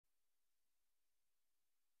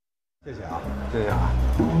谢谢啊，谢谢啊。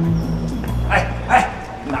哎，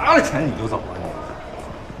拿了钱你就走啊你？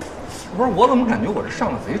不是，我怎么感觉我这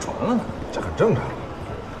上了贼船了呢？这很正常。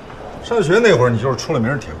上学那会儿你就是出了名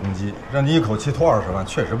的铁公鸡，让你一口气拖20万，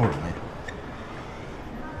确实不容易。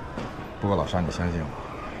不过老沙，你相信我，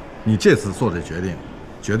你这次做的决定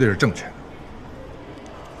绝对是正确的。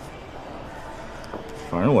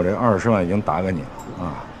反正我这20万已经打给你了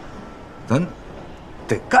啊，咱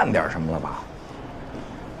得干点什么了吧？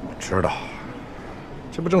 知道，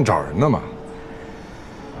这不正找人呢吗？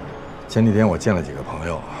前几天我见了几个朋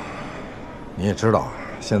友，你也知道，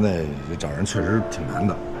现在找人确实挺难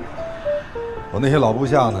的。我那些老部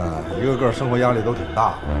下呢，一个个生活压力都挺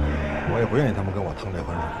大，我也不愿意他们跟我趟这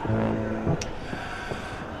浑水。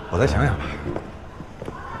我再想想吧。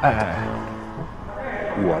哎，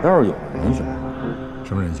我倒是有人选。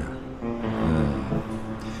什么人选？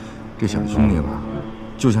这小兄弟吧，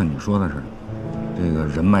就像你说的似的。 这个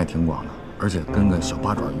人脉挺广的，而且跟个小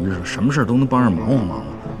八爪鱼似的，什么事都能帮着忙活。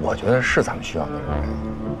我觉得是咱们需要那种人，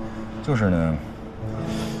就是呢，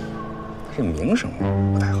这名声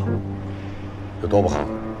不太好，有多不好？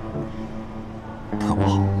特不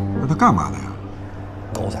好。那他干嘛的呀？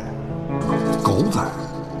狗仔。狗仔？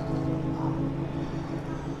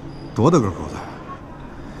多大个狗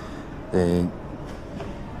仔？得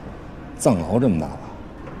藏獒这么大吧？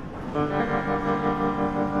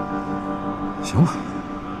 行吧，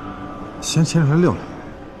先牵出来溜溜。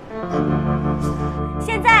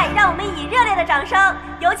现在让我们以热烈的掌声，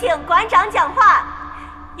有请馆长讲话，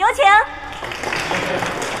有请。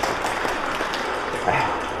哎，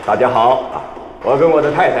大家好啊！我跟我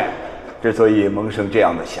的太太之所以萌生这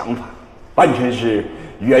样的想法，完全是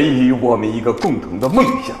源于我们一个共同的梦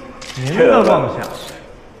想。您的梦想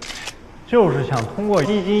就是想通过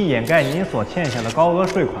基金掩盖您所欠下的高额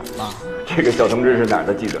税款吧？这个小同志是哪儿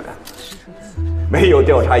的记者呀？ 没有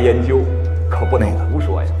调查研究，可不能胡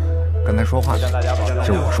说呀！刚才说话的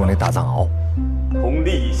是我说那大藏獒，从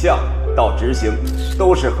立项到执行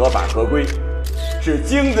都是合法合规，是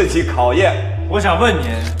经得起考验。我想问您，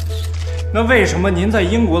那为什么您在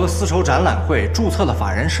英国的丝绸展览会注册的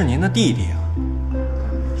法人是您的弟弟啊？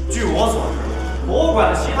据我所知，博物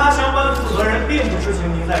馆的其他相关负责人并不知情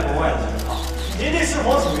您在国外的情况，您这是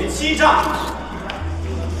否属于欺诈？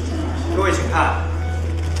各位请看。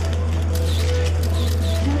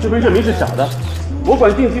 这份证明是假的，博物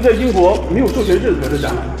馆近期在英国没有授权任何的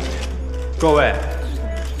展览。各位，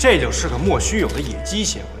这就是个莫须有的野鸡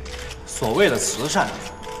协会，所谓的慈善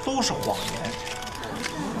都是谎言。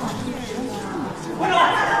馆长，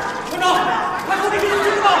快出这个记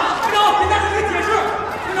录吧！馆长，别在这里解释。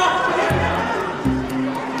馆长，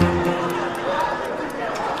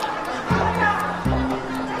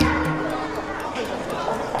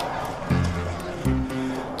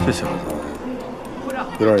这小子。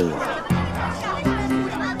 有点意思。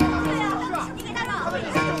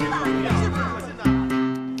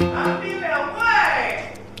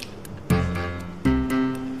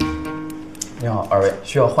你好，二位，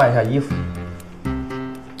需要换一下衣服。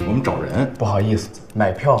我们找人，不好意思，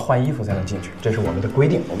买票换衣服才能进去，这是我们的规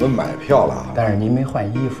定。我们买票了，但是您没换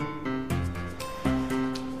衣服。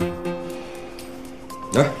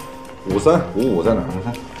来，5355在哪儿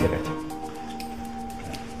？53这边请。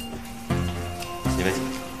 你们请。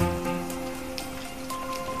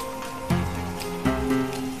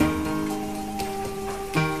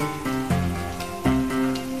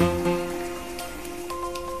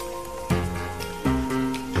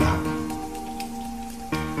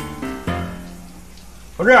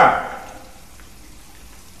同志，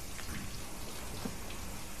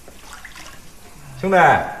兄弟，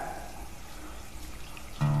来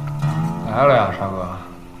了呀，沙哥。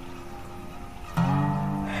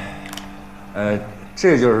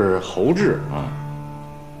 这就是侯志啊。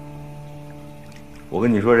我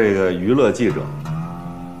跟你说，这个娱乐记者，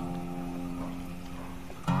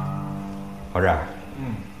侯志，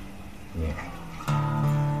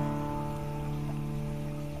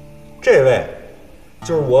这位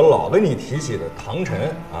就是我老为你提起的唐晨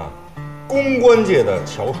啊，公关界的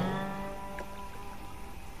翘楚。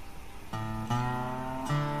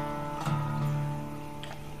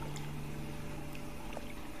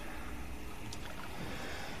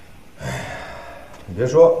你别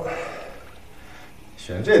说，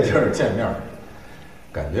选这地儿见面，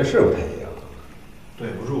感觉是不太一样。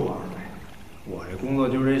对不住二位，我这工作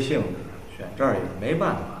就这性质，选这儿也是没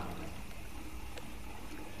办法。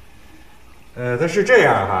他是这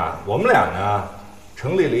样哈，我们俩呢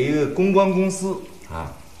成立了一个公关公司啊，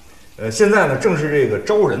现在呢正是这个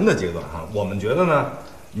招人的阶段哈。我们觉得呢，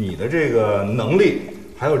你的这个能力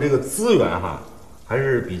还有这个资源哈，还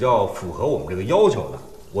是比较符合我们这个要求的。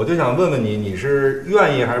我就想问问你，你是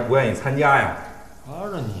愿意还是不愿意参加呀？合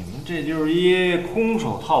着你们这就是一空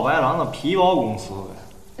手套白狼的皮包公司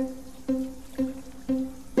呗？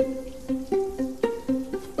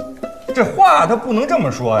这话他不能这么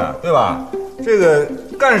说呀，对吧？这个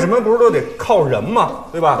干什么不是都得靠人嘛，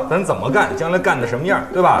对吧？咱怎么干，将来干的什么样，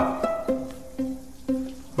对吧？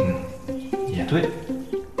也对。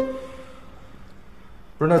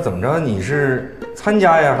不是，那怎么着？你是参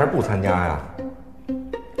加呀，还是不参加呀？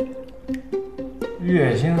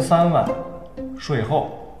月薪3万，税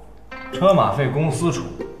后，车马费公司出，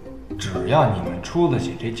只要你们出得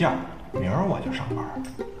起这价，明儿我就上班。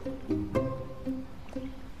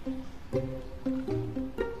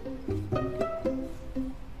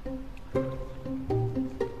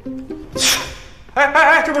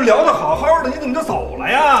哎，这不是聊得好好的，你怎么就走了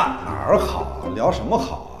呀？哪儿好啊？聊什么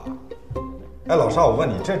好啊？哎，老沙，我问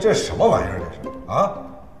你，这什么玩意儿？这是啊？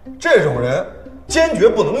这种人坚决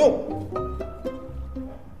不能用。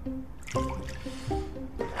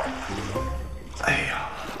哎呀，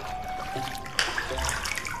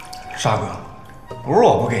沙哥，不是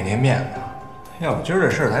我不给您面子，要不今儿这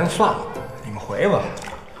事儿咱就算了，你们回吧。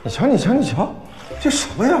你瞧，这什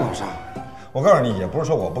么呀，老沙？我告诉你，也不是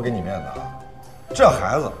说我不给你面子啊。这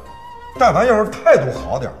孩子，但凡要是态度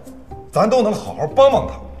好点，咱都能好好帮帮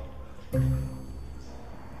他。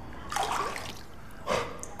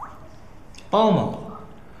帮帮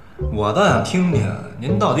我倒想听听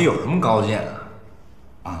您到底有什么高见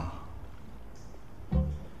啊？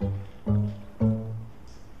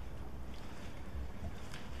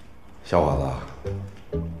小伙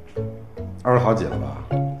子，20好几了吧？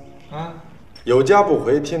啊，有家不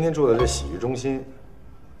回，天天住在这洗浴中心，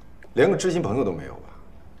连个知心朋友都没有吧？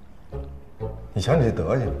你瞧你这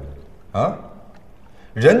德行，啊，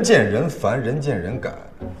人见人烦，人见人改。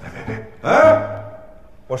别，哎，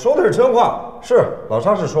我说的是真话，是老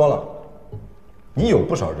沙是说了，你有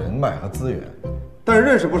不少人脉和资源，但是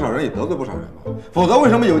认识不少人也得罪不少人嘛，否则为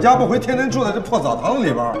什么有家不回，天天住在这破澡堂子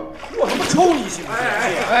里边？我他妈抽你行不行？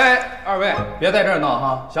哎，二位别在这儿闹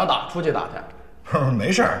哈，想打出去打去。没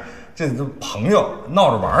事儿，这都朋友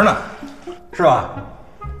闹着玩呢，是吧？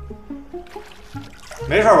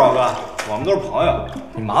没事，宝哥，我们都是朋友，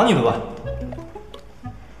你忙你的吧。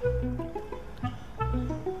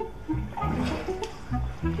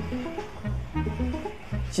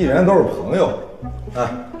既然都是朋友，啊，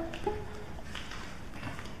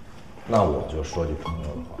那我就说句朋友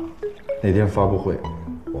的话。那天发布会，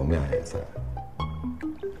我们俩也在。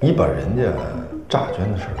你把人家诈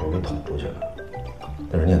捐的事都给捅出去了，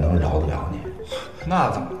那人家能饶得了你？那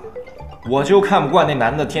怎么了？我就看不惯那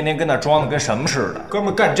男的天天跟那装的跟什么似的。哥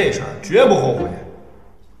们干这事儿绝不后悔。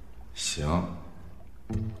行，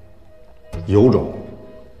有种。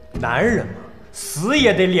男人嘛，死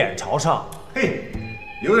也得脸朝上。嘿，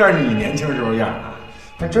有点你年轻时候样啊！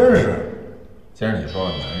还真是。既然你说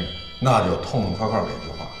了男人，那就痛痛快快给一句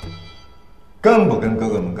话：跟不跟哥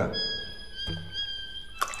哥们干？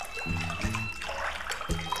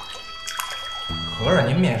合着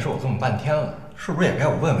您面试我这么半天了，是不是也该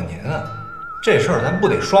我问问您啊？这事儿咱不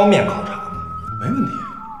得双面考察吗？没问题。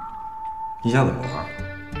你想怎么玩？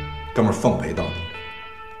哥们儿奉陪到底。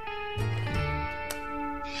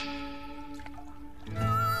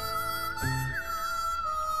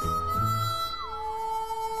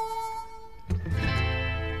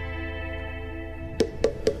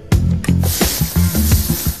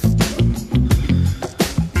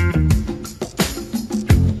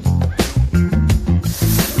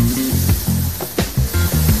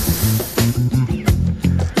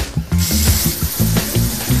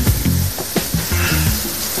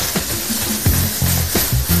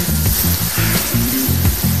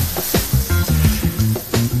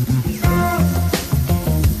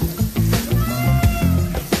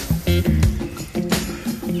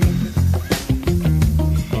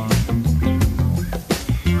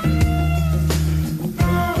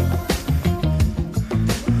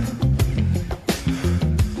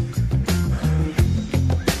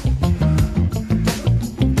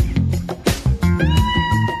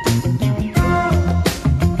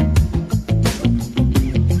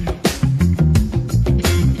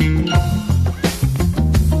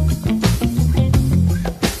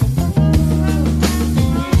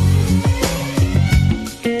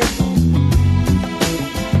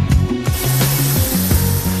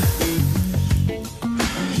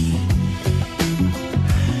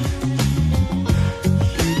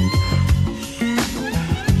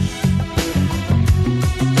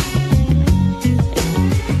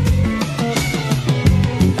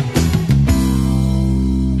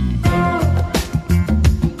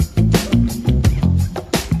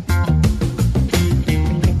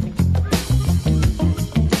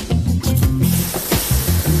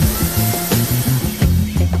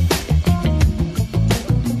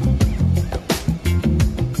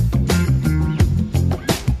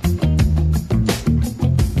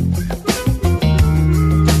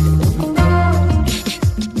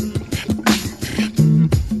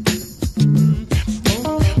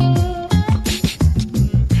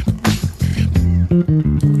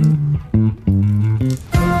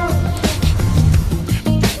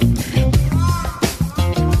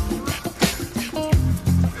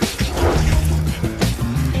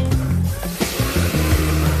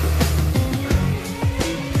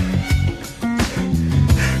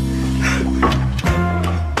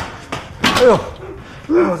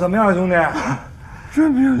呦，怎么样，兄弟？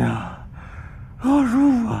真漂亮，好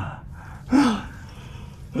舒服啊！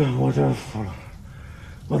我真服了，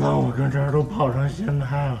不当我跟这儿都泡成咸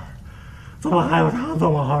菜了，怎么还有他这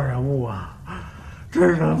么好人物啊？这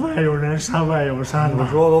人外有人，山外有山呐！我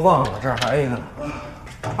说我都忘了，这儿还一个呢。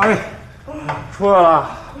哎，出来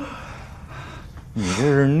了。你这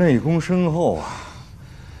是内功深厚啊，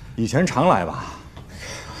以前常来吧？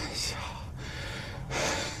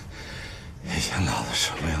以前闹的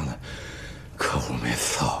什么样的客户没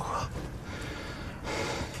伺候过？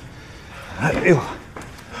哎呦，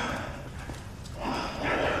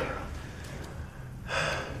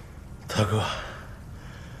大哥，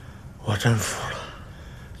我真服了，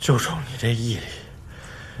就冲你这毅力，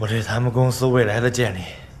我对咱们公司未来的建立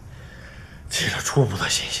起了初步的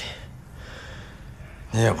信心。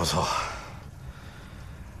你也不错，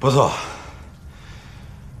不错，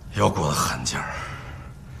有股子狠劲儿。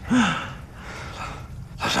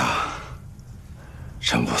老张，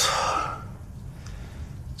真不错，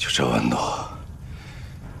就这温度，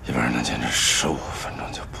一般人能坚持15分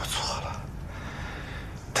钟就不错了，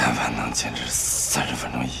但凡能坚持30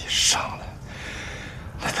分钟以上的，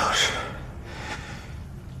那都是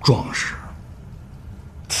壮士。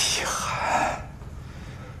体寒。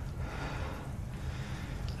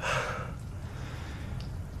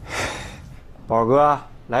宝哥，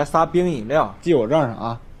来仨冰饮料，记我账上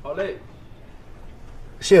啊。好嘞。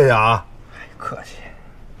谢谢啊。客气。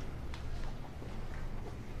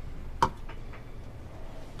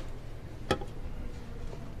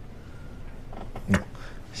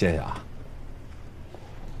谢谢啊。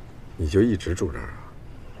你就一直住这儿啊？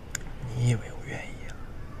你以为我愿意啊？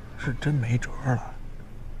是真没辙了。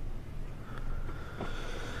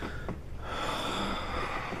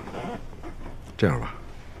这样吧，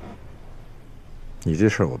你这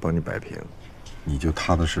事儿我帮你摆平，你就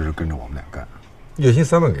踏踏实实跟着我们俩干。月薪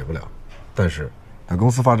3万给不了，但是等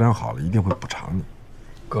公司发展好了，一定会补偿你。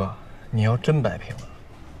哥，你要真摆平了，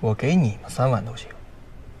我给你们3万都行。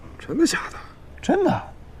真的假的？真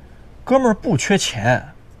的，哥们儿不缺钱，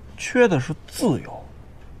缺的是自由。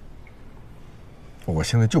我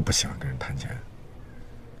现在就不喜欢跟人谈钱，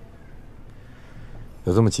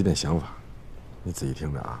有这么几点想法，你仔细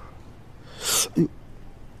听着啊。哎呦，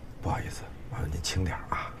不好意思，麻烦您轻点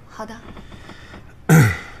啊。好的。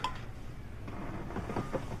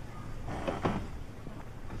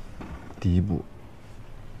第一步，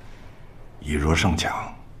以弱胜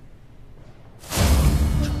强，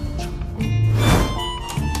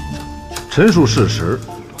陈述事实，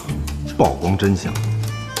曝光真相，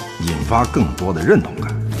引发更多的认同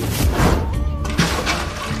感。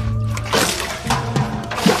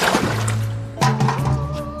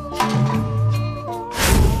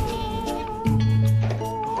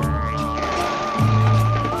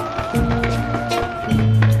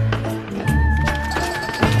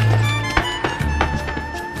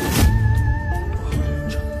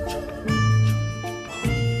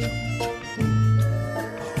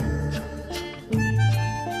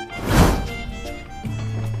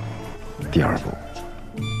第二步，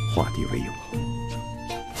化敌为友，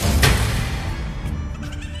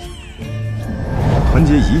团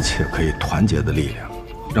结一切可以团结的力量，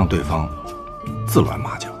让对方自乱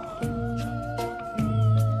马脚。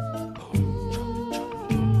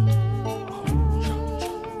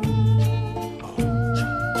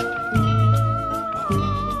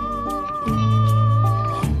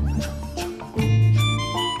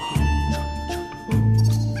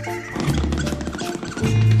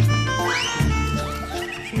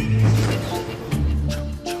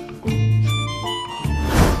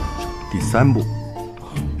3步，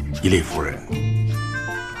以理服人。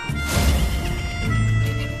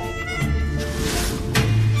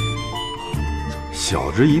晓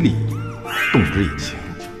之以理，动之以情，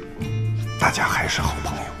大家还是好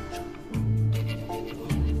朋友。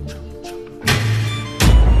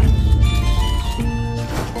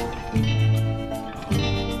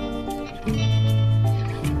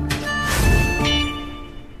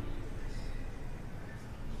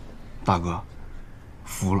大哥，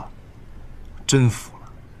服了。真服了！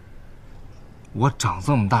我长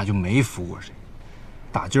这么大就没服过谁。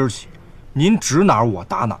打今儿起，您指哪儿我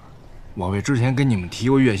打哪儿。我为之前跟你们提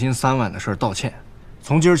过月薪3万的事儿道歉。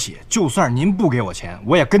从今儿起，就算您不给我钱，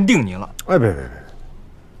我也跟定您了。哎，别，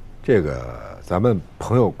这个咱们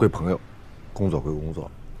朋友归朋友，工作归工作，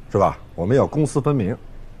是吧？我们要公私分明。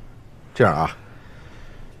这样啊，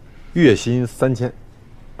月薪3000，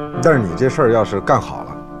但是你这事儿要是干好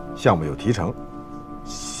了，项目有提成，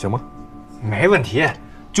行吗？没问题，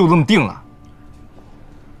就这么定了。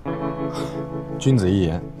君子一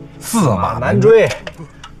言，驷马难追。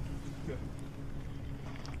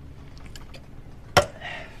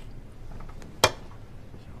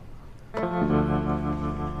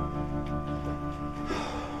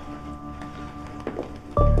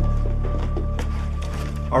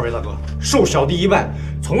二位大哥，受小弟一拜，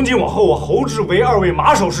从今往后我侯志为二位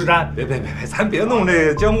马首是瞻。别，咱别弄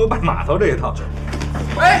这江湖拜码头这一套。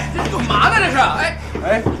哎，这干嘛呢？这是？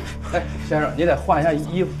哎，先生，你得换一下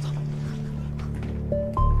衣服。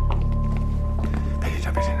别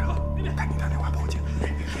紧张，赶紧打电话报警。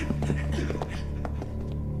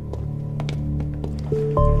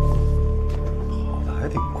跑得还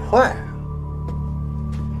挺快啊！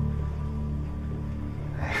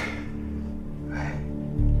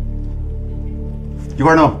一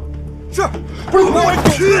块弄。是，不是我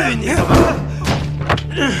去你！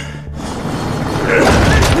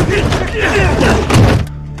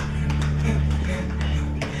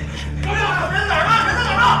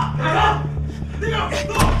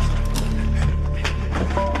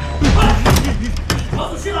老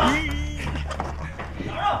死心了！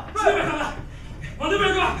哪儿啊？这边看看，往那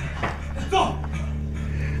边转，走，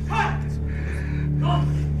快，走。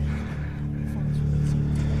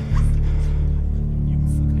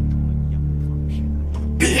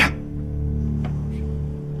别！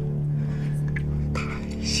太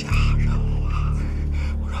吓人了！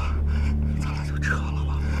我说，咱俩就撤了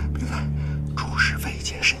吧，别再诸事未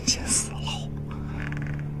尽，身先死喽。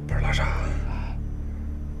不是老沙，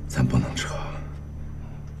咱不能撤，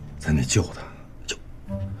咱得救他。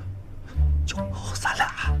救咱俩，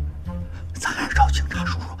咱还是找警察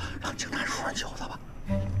叔叔，让警察叔叔救他吧。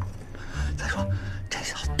再说这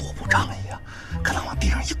小子多不仗义啊，跟他往地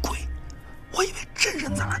上一跪。我以为真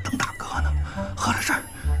人在那等大哥呢，合着这儿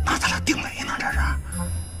拿咱俩定雷呢，这是。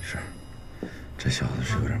是，这小子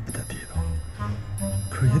是有点不得地道，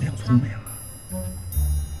可是也挺聪明啊。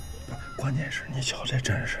关键是你瞧这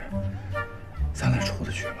阵势，咱俩出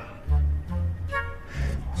得去吧？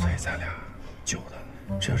所以咱俩救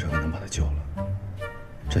他，只有这个能把他救了，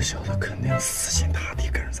这小子肯定死心塌地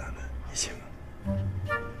跟着咱们，你信吗？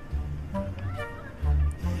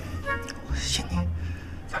我信你，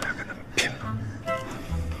咱俩跟他们拼了！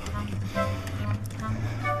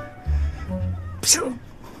拼！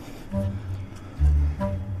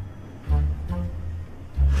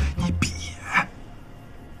你闭眼！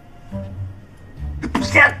你不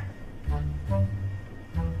信？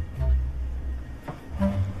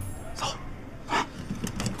走！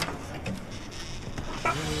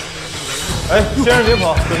哎，先生别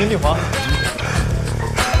跑，小心地滑。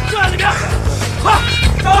站里边，快！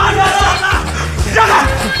让开！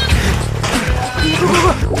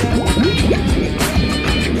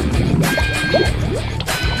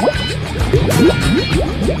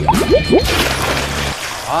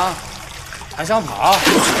啊，还想跑？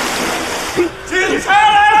警察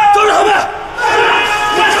来了！都是他们！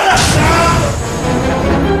快上来！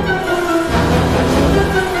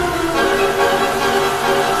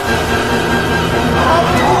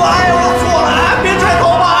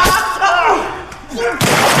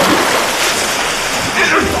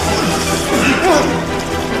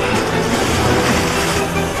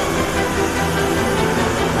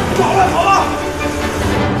往外跑吧！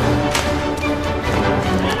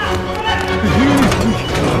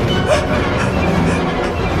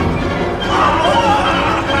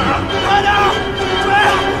快点，追！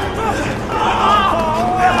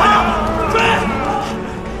追！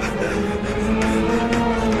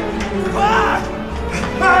快！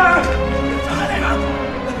上来那个！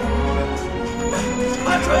快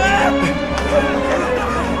追！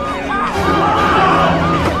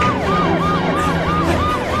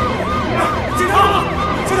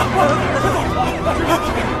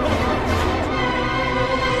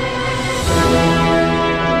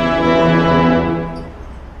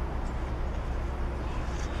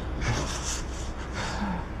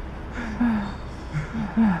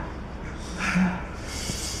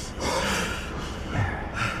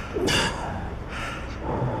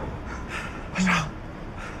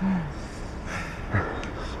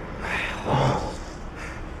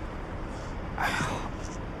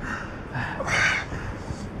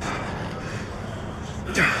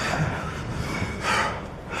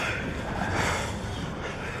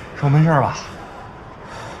手没事吧？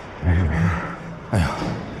没事。哎呀，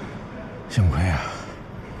幸亏啊，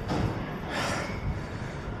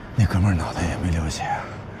那哥们儿脑袋也没流血，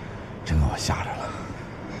真给我吓着了。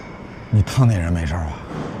你烫那人没事吧？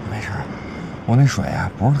没事，我那水啊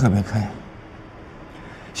不是特别开。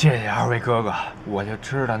谢谢二位哥哥，我就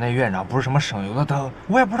知道那院长不是什么省油的灯，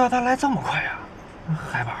我也不知道他来这么快啊，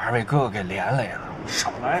还把二位哥哥给连累了。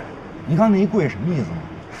少来！你刚那一跪什么意思？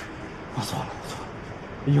我错了，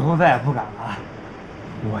以后再也不敢了。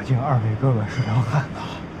我敬二位哥哥是条汉子，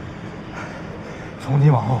从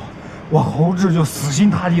今往后，我侯志就死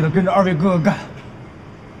心塌地的跟着二位哥哥干。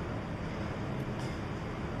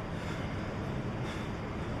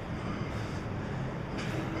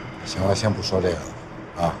行了，先不说这个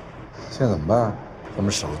了，啊，现在怎么办？我们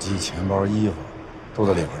手机、钱包、衣服都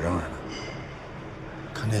在里边扔着呢。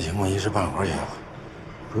看这情况，一时半会儿也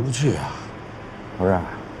回不去啊。不是，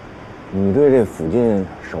你对这附近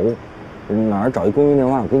熟，哪儿找一公用电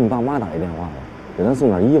话给你爸妈打一电话吧，给咱送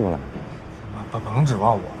点衣服来。甭指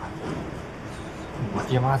望我了，我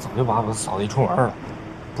爹妈早就把我扫地出门了。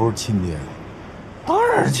不是亲爹，当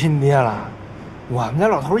然是亲爹了。我们家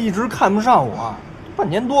老头一直看不上我，半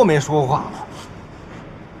年多没说话了。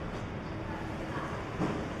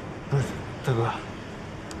不是，大哥，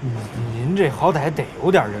您这好歹得有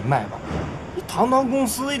点人脉吧？一堂堂公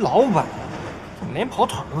司一老板，怎么连跑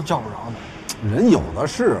腿都叫不着呢？人有的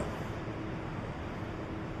是，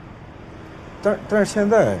但是现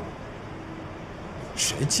在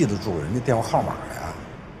谁记得住人家电话号码呀？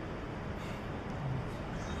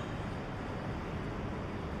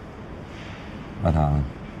阿唐，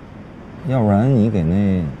要不然你给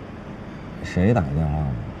那谁打个电话吧？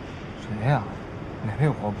谁呀？哪位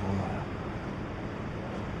活菩萨呀？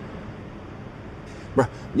不是，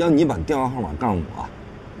要你把电话号码告诉我，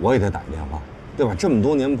我给他打个电话，对吧？这么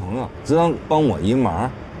多年朋友，只当帮我一忙，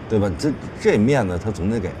对吧？这面子他总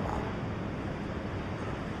得给吧？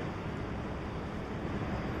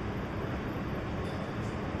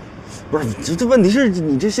不是，这问题是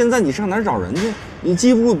你这现在你上哪儿找人去？你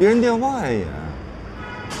记不住别人电话呀也。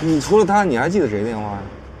你除了他，你还记得谁电话呀？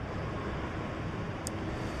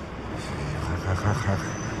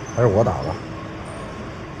还是我打吧。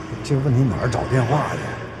这个问题哪儿找电话去？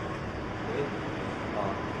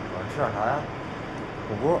晚上吃点啥呀？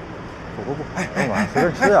火锅。哎，晚上随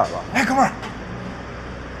便吃点吧。哎，哥们儿，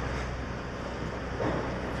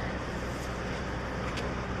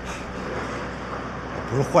我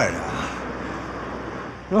不是坏人啊，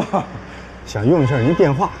是吧？想用一下您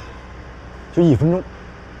电话，就1分钟。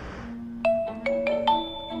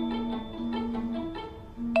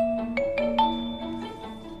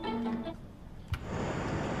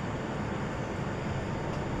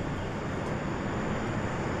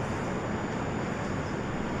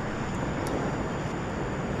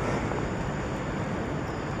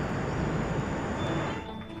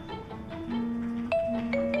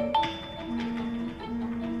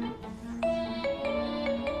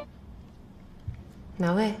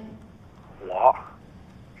哪位？我。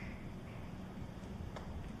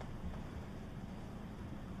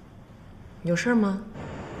有事吗？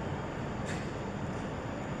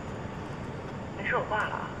没事，我挂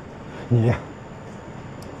了。你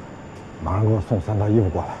马上给我送3套衣服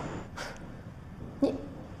过来。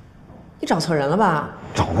你找错人了吧？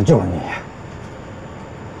找的就是你。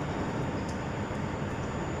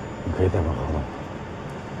你可以带份合同，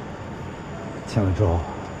签了之后。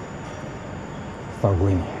三儿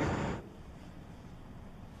归你。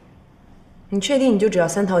你确定你就只要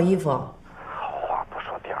3套衣服？好话不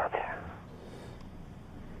说第2遍。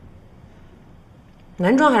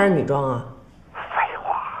男装还是女装啊？废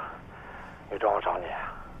话，女装我找你。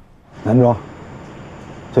男装，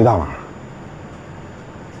最大码，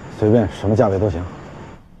随便什么价位都行。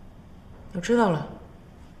我知道了。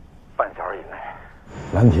半小时以内。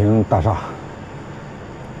兰亭大厦，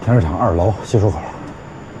停车场2楼西出口，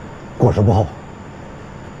过时不候。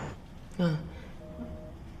嗯，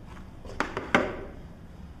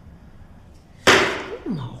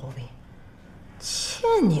毛病，欠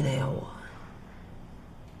你的呀我。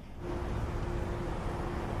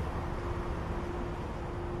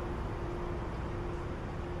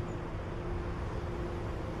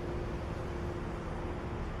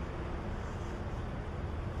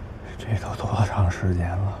这都多长时间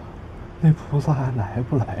了？那菩萨还来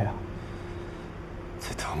不来呀？再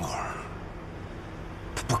等会儿。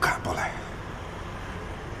他不敢不来。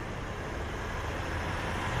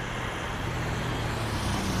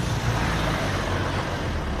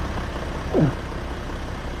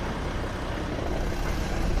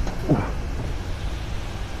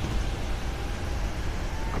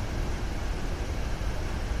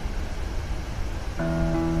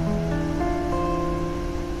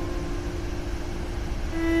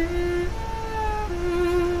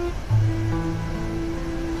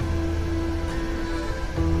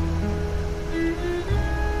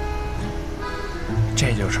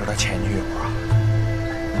这就是他前女友啊！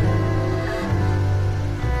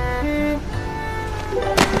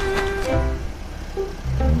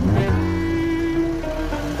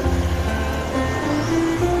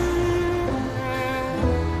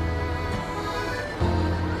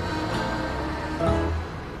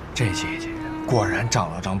这姐姐果然长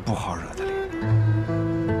了张不好惹的脸。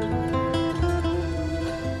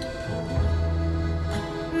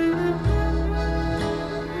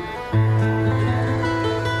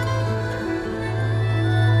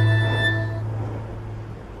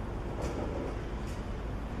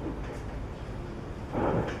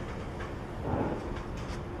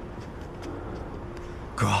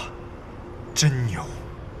真牛！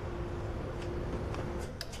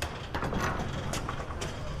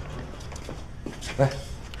哎，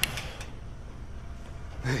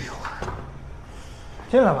哎呦，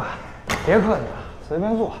进来吧，别客气了，随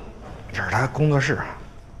便坐。这是他工作室。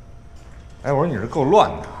哎，我说你这够乱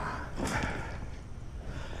的。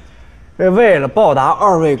这为了报答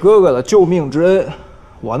二位哥哥的救命之恩，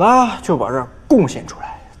我呢就把这贡献出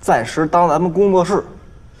来，暂时当咱们工作室。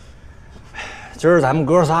今儿咱们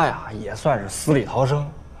哥仨呀，也算是死里逃生。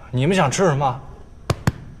你们想吃什么？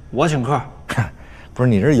我请客。不是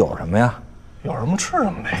你这有什么呀？有什么吃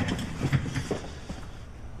什么呗。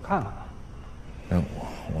看看吧。那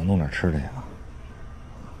我弄点吃的呀。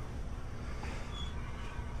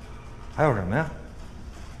还有什么呀？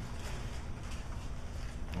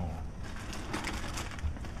哦，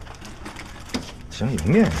行，有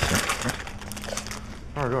面也行。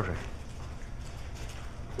倒点热水。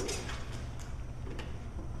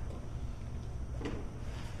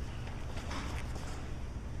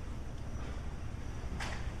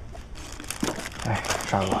哎，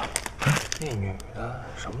沙哥，那女的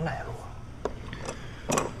什么来路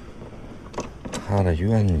啊？他的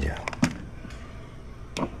冤家。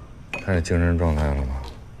看这精神状态了吗？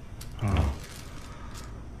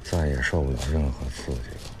再也受不了任何刺激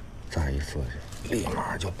了，再一刺激，立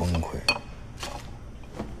马就崩溃。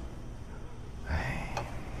哎，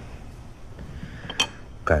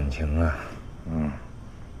感情啊，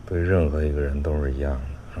对任何一个人都是一样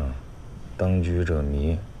的啊。当局者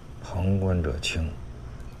迷，旁观者清。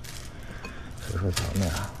所以说咱们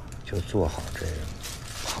啊，就做好这个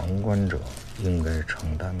旁观者应该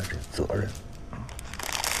承担的这责任。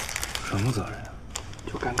什么责任啊？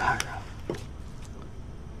就干看着。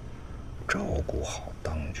照顾好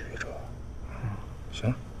当局者。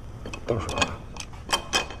行，倒水吧。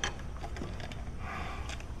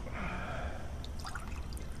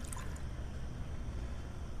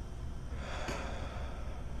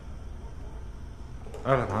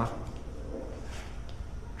来了糖，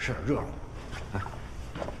是点热乎，来，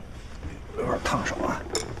有点烫手啊，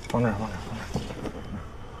放这儿，放这儿，放这儿。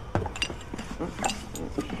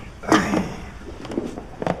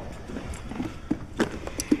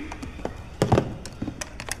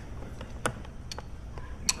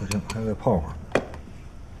不行，还得泡会儿。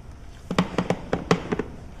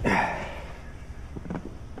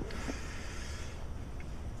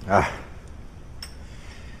哎，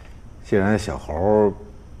既然小侯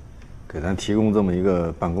给咱提供这么一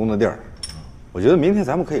个办公的地儿，我觉得明天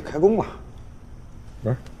咱们可以开工了。不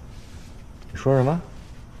是，你说什么？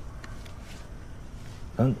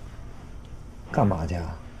咱干嘛去啊？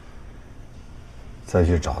再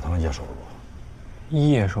去找趟叶守如。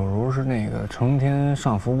叶守如是那个成天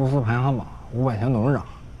上福布斯排行榜500强董事长。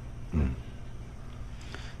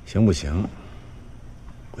行不行？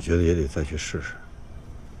我觉得也得再去试试。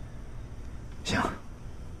行，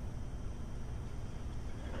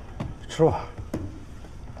吃吧。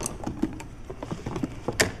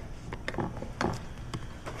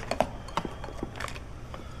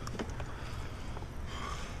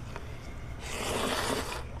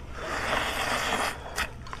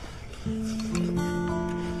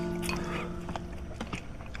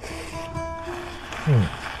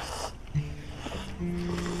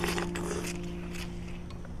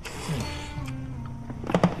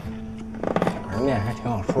这面还挺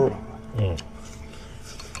好吃的。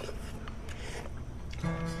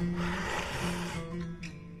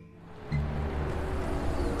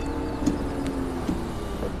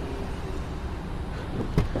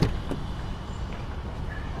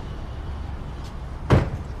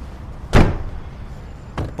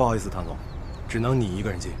不好意思，唐总，只能你一个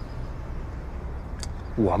人进。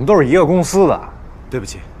我们都是一个公司的。对不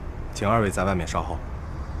起，请二位在外面稍候。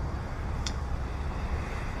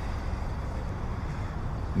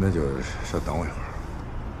那就稍等我一会儿。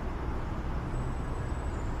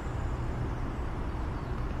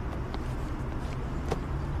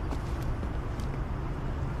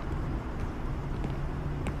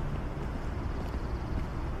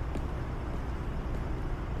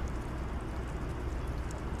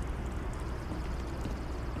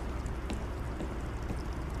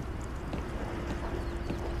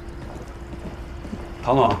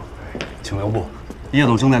唐总，请留步。叶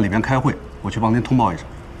总正在里面开会，我去帮您通报一声。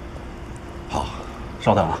好，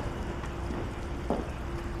稍等啊。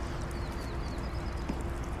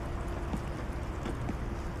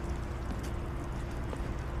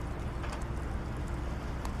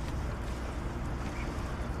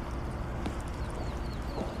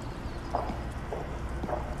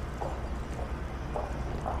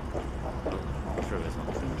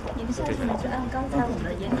你们下去呢就按刚才我们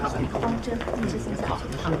的研讨方针一直行下去。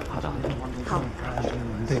好的。好。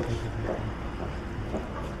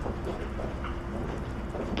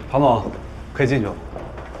庞总，可以进去了。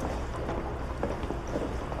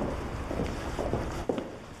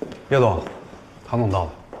叶总，庞总到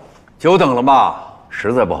了。久等了吧？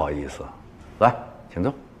实在不好意思，来，请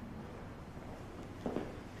坐。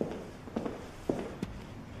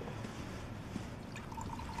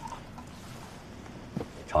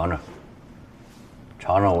尝尝，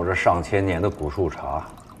尝尝我这上千年的古树茶，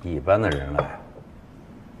一般的人来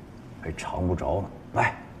还尝不着呢。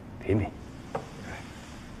来，品品。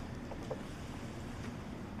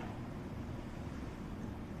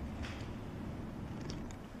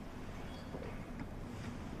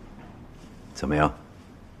怎么样？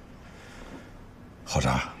好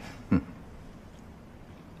茶。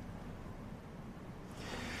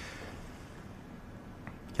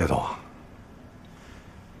叶总，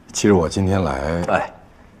其实我今天来，哎，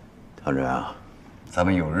唐真啊，咱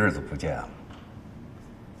们有日子不见了。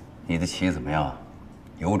你的棋怎么样？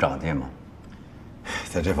有长进吗？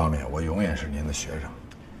在这方面，我永远是您的学生。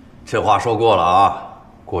这话说过了啊！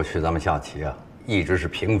过去咱们下棋啊，一直是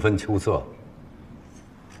平分秋色。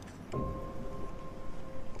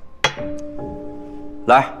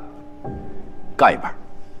来，干一盘。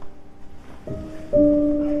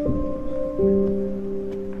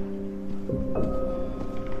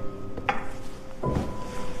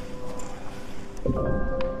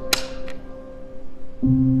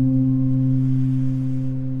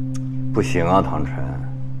不行啊，唐晨，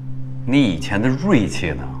你以前的锐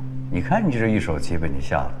气呢？你看你这一手棋被你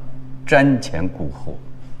下的瞻前顾后。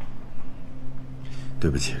对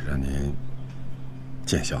不起，让您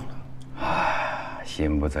见笑了。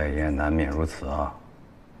心不在焉，难免如此啊。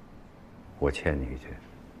我劝你一句：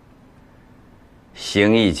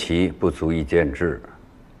行一棋不足以见智，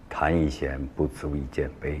谈一弦不足以见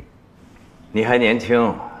悲。你还年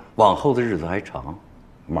轻，往后的日子还长，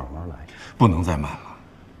慢慢来。不能再慢了。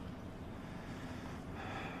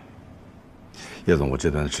叶总，我这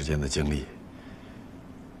段时间的经历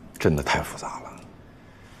真的太复杂了。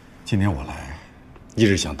今天我来，一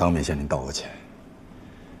直想当面向您道个歉。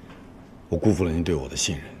我辜负了您对我的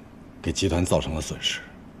信任，给集团造成了损失，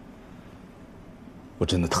我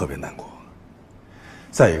真的特别难过。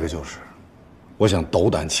再一个就是，我想斗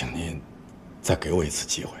胆请您再给我一次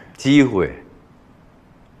机会。机会，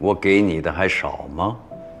我给你的还少吗？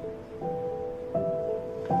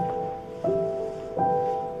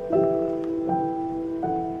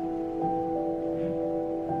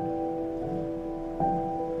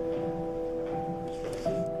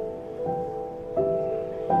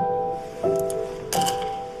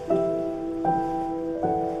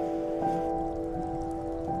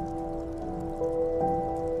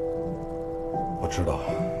知道，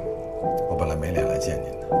我本来没脸来见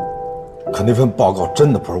您的，可那份报告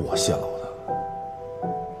真的不是我泄露的。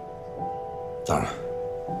当然，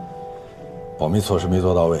保密措施没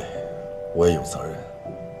做到位，我也有责任。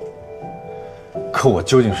可我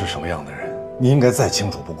究竟是什么样的人，你应该再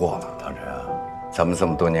清楚不过了。唐晨啊，咱们这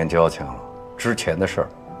么多年交情了，之前的事儿，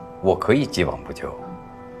我可以既往不咎。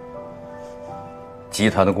集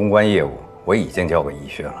团的公关业务我已经交给易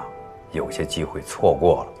迅了，有些机会错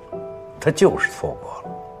过了。他就是错过了。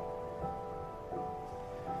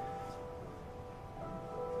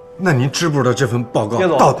那您知不知道这份报告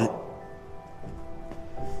到底？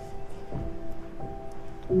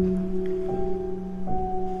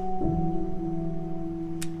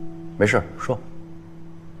没事，说。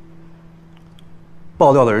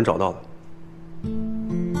爆料的人找到了。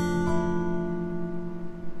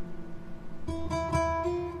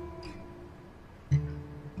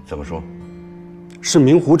怎么说？是《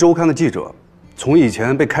明湖周刊》的记者，从以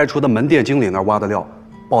前被开除的门店经理那儿挖的料，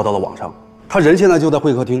报到了网上。他人现在就在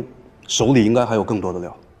会客厅，手里应该还有更多的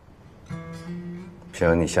料。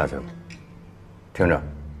行，你下去吧。听着，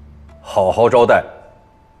好好招待，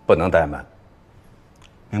不能怠慢。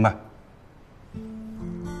明白。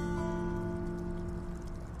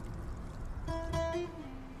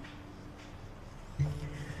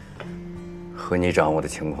和你掌握的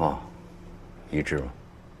情况一致吗？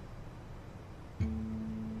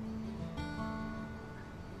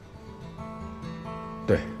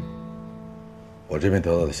对，我这边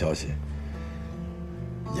得到的消息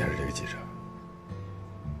也是这个记者。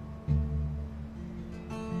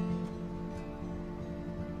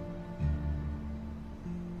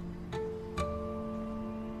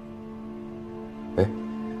哎，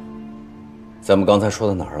咱们刚才说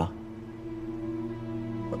到哪儿了？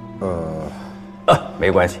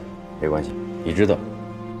没关系，没关系。你知道，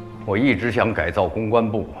我一直想改造公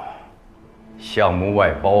关部，项目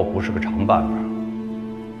外包不是个长办法。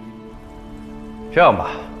这样吧，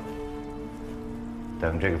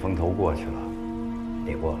等这个风头过去了，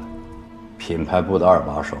你过来。品牌部的2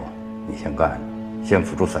把手，你先干，先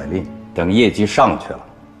辅助赛令，等业绩上去了，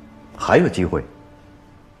还有机会。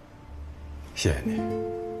谢谢你。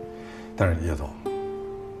但是叶总，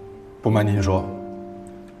不瞒您说，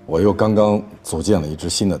我又刚刚组建了一支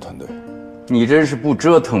新的团队。你真是不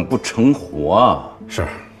折腾不成活啊！是，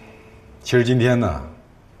其实今天呢，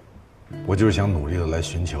我就是想努力的来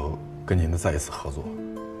寻求跟您的再一次合作。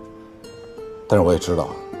但是我也知道，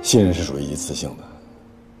信任是属于一次性的，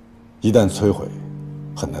一旦摧毁，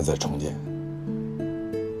很难再重建。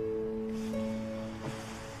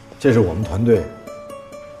这是我们团队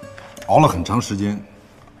熬了很长时间，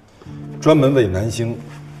专门为南星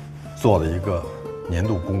做了一个年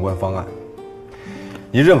度公关方案。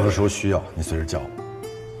你任何时候需要，你随时叫我。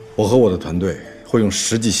我和我的团队会用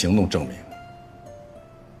实际行动证明，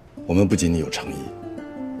我们不仅仅有诚意，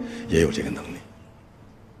也有这个能力。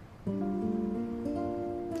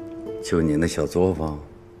就你那小作坊，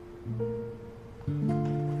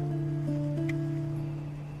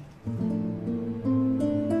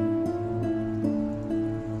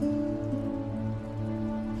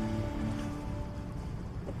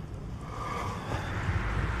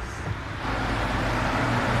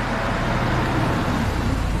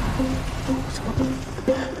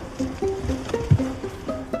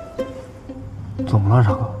怎么了，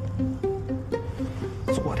大哥？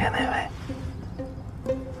昨天那位，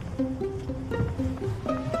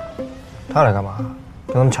他来干嘛？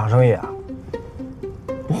跟他们抢生意啊？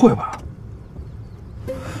不会吧？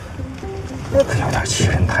这有点欺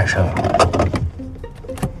人太甚了。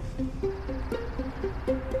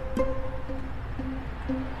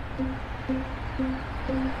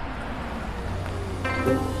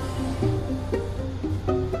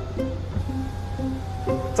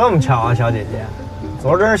这么巧啊，小姐姐，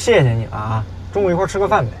昨儿真是谢谢你了啊！中午一块儿吃个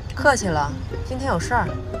饭呗。客气了，今天有事儿。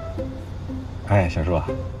哎，小叔，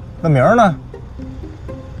那明儿呢？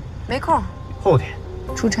没空。后天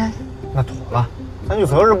出差。那妥了，咱就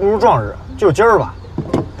择日不如撞日，就今儿吧。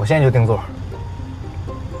我现在就订座。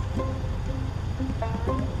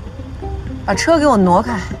把车给我挪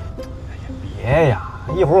开。别呀，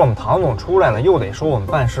一会儿我们唐总出来了，又得说我们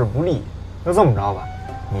办事不力。那这么着吧，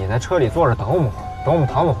你在车里坐着等我们会儿。等我们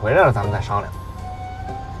唐总回来了，咱们再商量。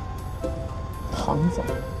唐总，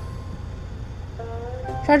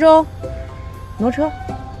沙洲，挪车。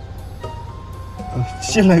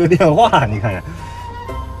新来个电话，你看看。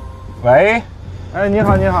喂，哎，你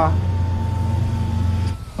好，你好。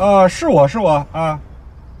啊，是我啊。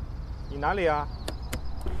你哪里啊？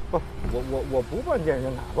不，我不办健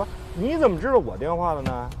身卡，不是？你怎么知道我电话的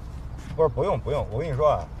呢？不是，不用，我跟你说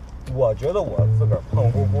啊，我觉得我自个儿胖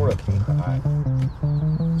乎乎的挺可爱的。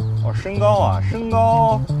我身高啊，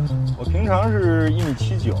我平常是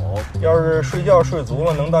1.79米，要是睡觉睡足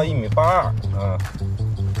了，能到1.82米。